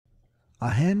A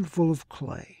handful of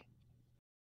clay.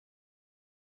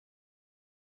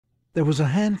 There was a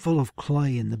handful of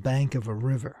clay in the bank of a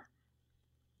river.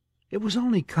 It was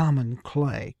only common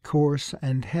clay, coarse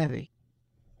and heavy,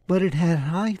 but it had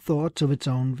high thoughts of its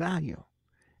own value,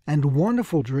 and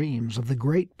wonderful dreams of the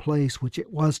great place which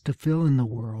it was to fill in the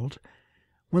world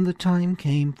when the time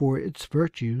came for its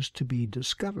virtues to be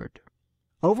discovered.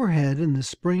 Overhead in the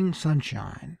spring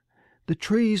sunshine the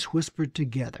trees whispered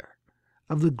together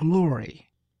of the glory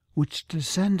which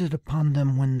descended upon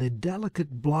them when the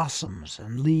delicate blossoms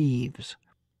and leaves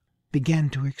began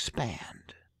to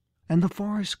expand, and the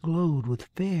forest glowed with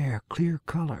fair, clear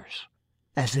colors,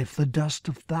 as if the dust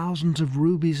of thousands of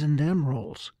rubies and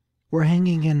emeralds were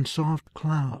hanging in soft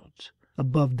clouds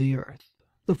above the earth.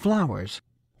 The flowers,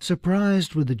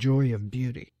 surprised with the joy of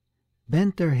beauty,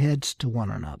 bent their heads to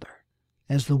one another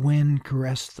as the wind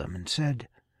caressed them and said,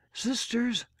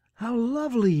 "Sisters, how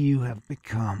lovely you have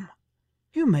become!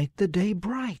 You make the day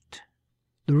bright."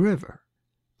 The river,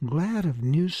 glad of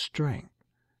new strength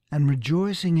and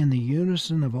rejoicing in the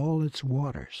unison of all its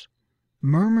waters,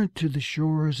 murmured to the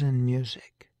shores in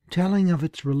music, telling of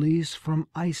its release from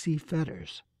icy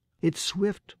fetters, its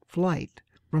swift flight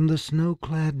from the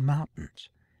snow-clad mountains,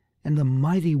 and the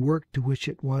mighty work to which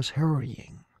it was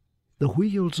hurrying, the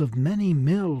wheels of many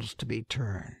mills to be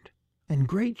turned, and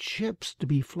great ships to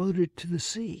be floated to the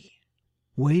sea.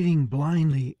 Waiting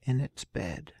blindly in its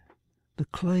bed, the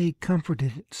clay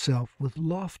comforted itself with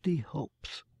lofty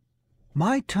hopes.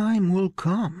 "My time will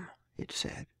come," it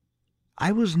said.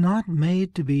 "I was not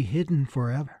made to be hidden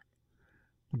forever.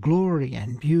 Glory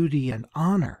and beauty and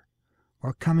honor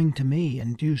are coming to me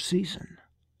in due season."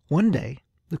 One day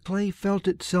the clay felt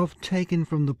itself taken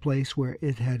from the place where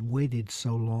it had waited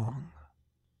so long.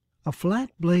 A flat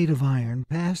blade of iron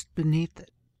passed beneath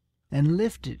it and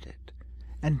lifted it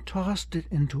and tossed it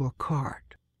into a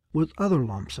cart with other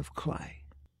lumps of clay,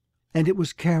 and it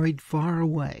was carried far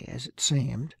away, as it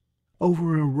seemed,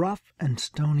 over a rough and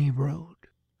stony road.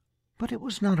 But it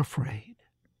was not afraid,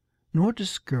 nor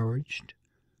discouraged,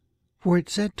 for it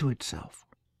said to itself,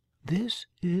 "This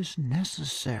is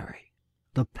necessary.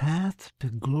 The path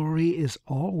to glory is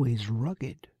always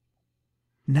rugged.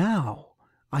 Now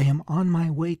I am on my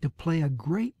way to play a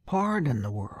great part in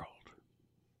the world."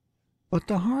 But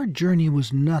the hard journey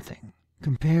was nothing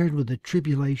compared with the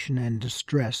tribulation and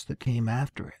distress that came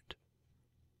after it.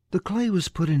 The clay was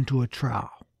put into a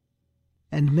trough,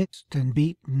 and mixed and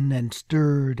beaten and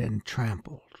stirred and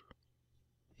trampled.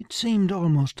 It seemed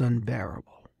almost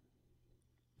unbearable,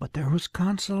 but there was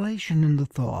consolation in the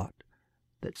thought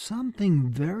that something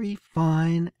very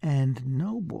fine and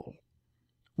noble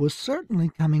was certainly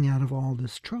coming out of all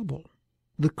this trouble.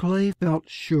 The clay felt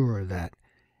sure that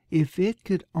if it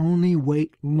could only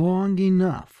wait long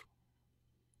enough,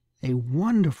 a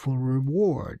wonderful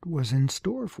reward was in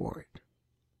store for it.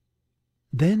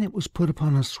 Then it was put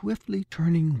upon a swiftly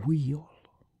turning wheel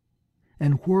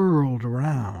and whirled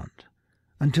around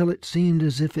until it seemed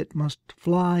as if it must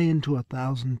fly into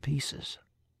 1,000 pieces.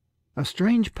 A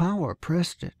strange power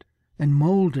pressed it and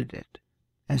molded it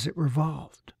as it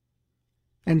revolved,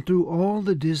 and through all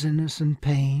the dizziness and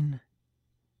pain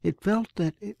it felt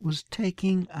that it was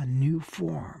taking a new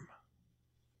form.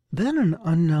 Then an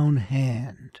unknown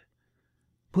hand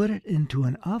put it into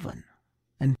an oven,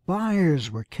 and fires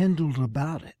were kindled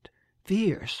about it,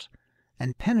 fierce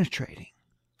and penetrating,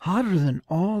 hotter than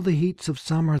all the heats of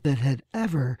summer that had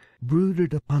ever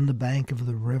brooded upon the bank of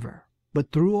the river.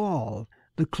 But through all,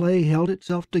 the clay held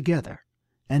itself together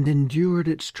and endured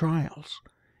its trials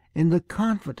in the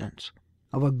confidence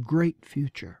of a great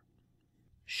future.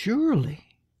 "Surely,"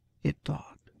 it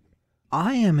thought,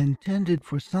 "I am intended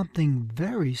for something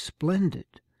very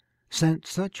splendid, since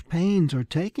such pains are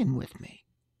taken with me.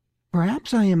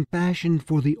 Perhaps I am fashioned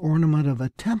for the ornament of a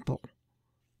temple,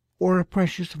 or a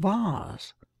precious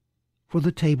vase for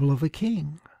the table of a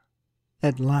king."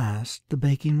 At last the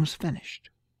baking was finished.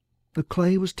 The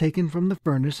clay was taken from the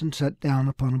furnace and set down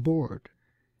upon a board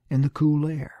in the cool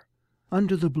air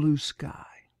under the blue sky.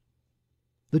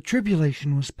 The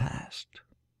tribulation was past.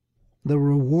 The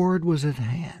reward was at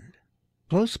hand.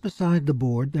 Close beside the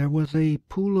board there was a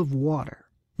pool of water,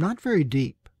 not very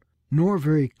deep, nor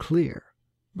very clear,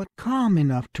 but calm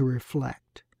enough to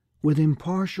reflect, with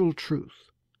impartial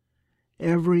truth,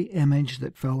 every image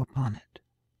that fell upon it.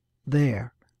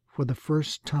 There, for the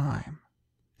first time,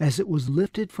 as it was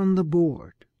lifted from the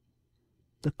board,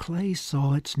 the clay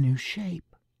saw its new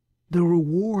shape, the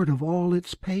reward of all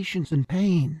its patience and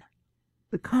pain,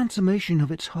 the consummation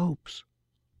of its hopes.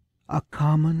 A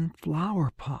common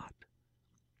flower pot,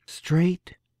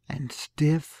 straight and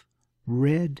stiff,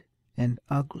 red and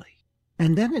ugly,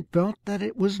 And then it felt that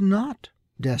it was not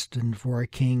destined for a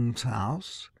king's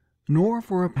house, nor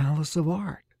for a palace of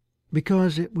art,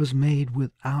 because it was made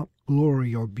without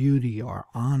glory or beauty or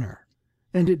honor.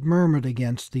 And it murmured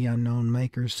against the unknown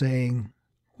Maker, saying,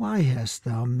 "Why hast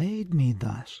thou made me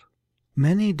thus?"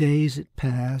 Many days it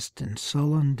passed in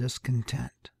sullen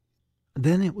discontent.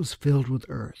 Then it was filled with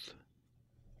earth,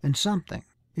 and something,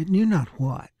 it knew not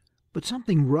what, but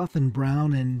something rough and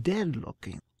brown and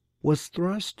dead-looking, was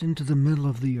thrust into the middle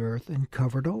of the earth and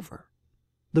covered over.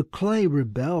 The clay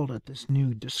rebelled at this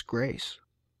new disgrace.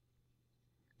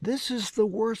 "This is the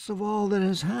worst of all that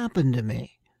has happened to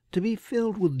me, to be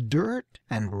filled with dirt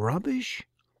and rubbish.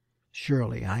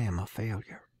 Surely I am a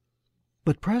failure."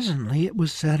 But presently it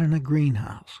was set in a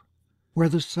greenhouse, where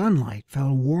the sunlight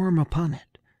fell warm upon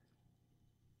it,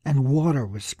 and water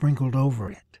was sprinkled over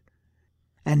it.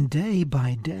 And day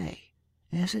by day,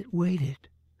 as it waited,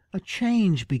 a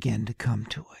change began to come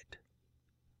to it.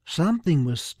 Something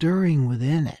was stirring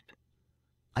within it,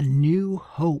 a new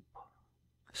hope.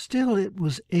 Still it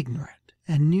was ignorant,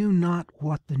 and knew not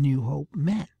what the new hope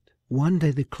meant. One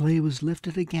day the clay was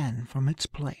lifted again from its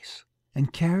place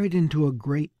and carried into a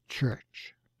great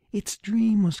church. Its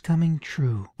dream was coming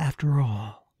true after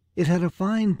all. It had a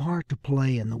fine part to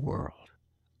play in the world.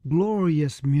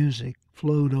 Glorious music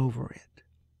flowed over it.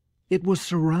 It was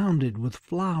surrounded with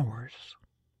flowers.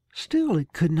 Still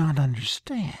it could not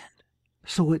understand.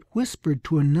 So it whispered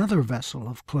to another vessel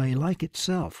of clay like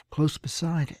itself close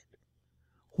beside it,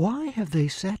 "Why have they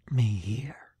set me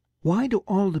here? Why do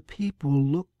all the people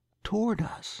look toward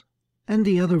us?" And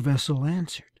the other vessel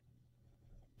answered,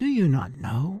 "Do you not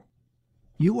know?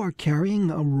 You are carrying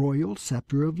a royal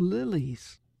scepter of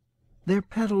lilies. Their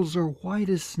petals are white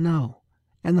as snow,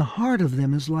 and the heart of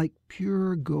them is like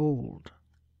pure gold.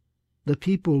 The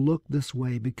people look this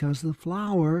way because the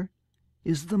flower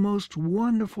is the most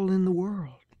wonderful in the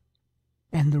world,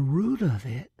 and the root of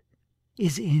it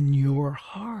is in your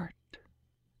heart."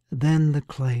 Then the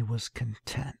clay was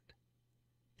content,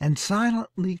 and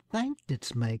silently thanked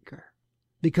its Maker,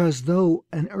 because though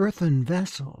an earthen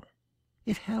vessel,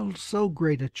 it held so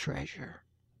great a treasure.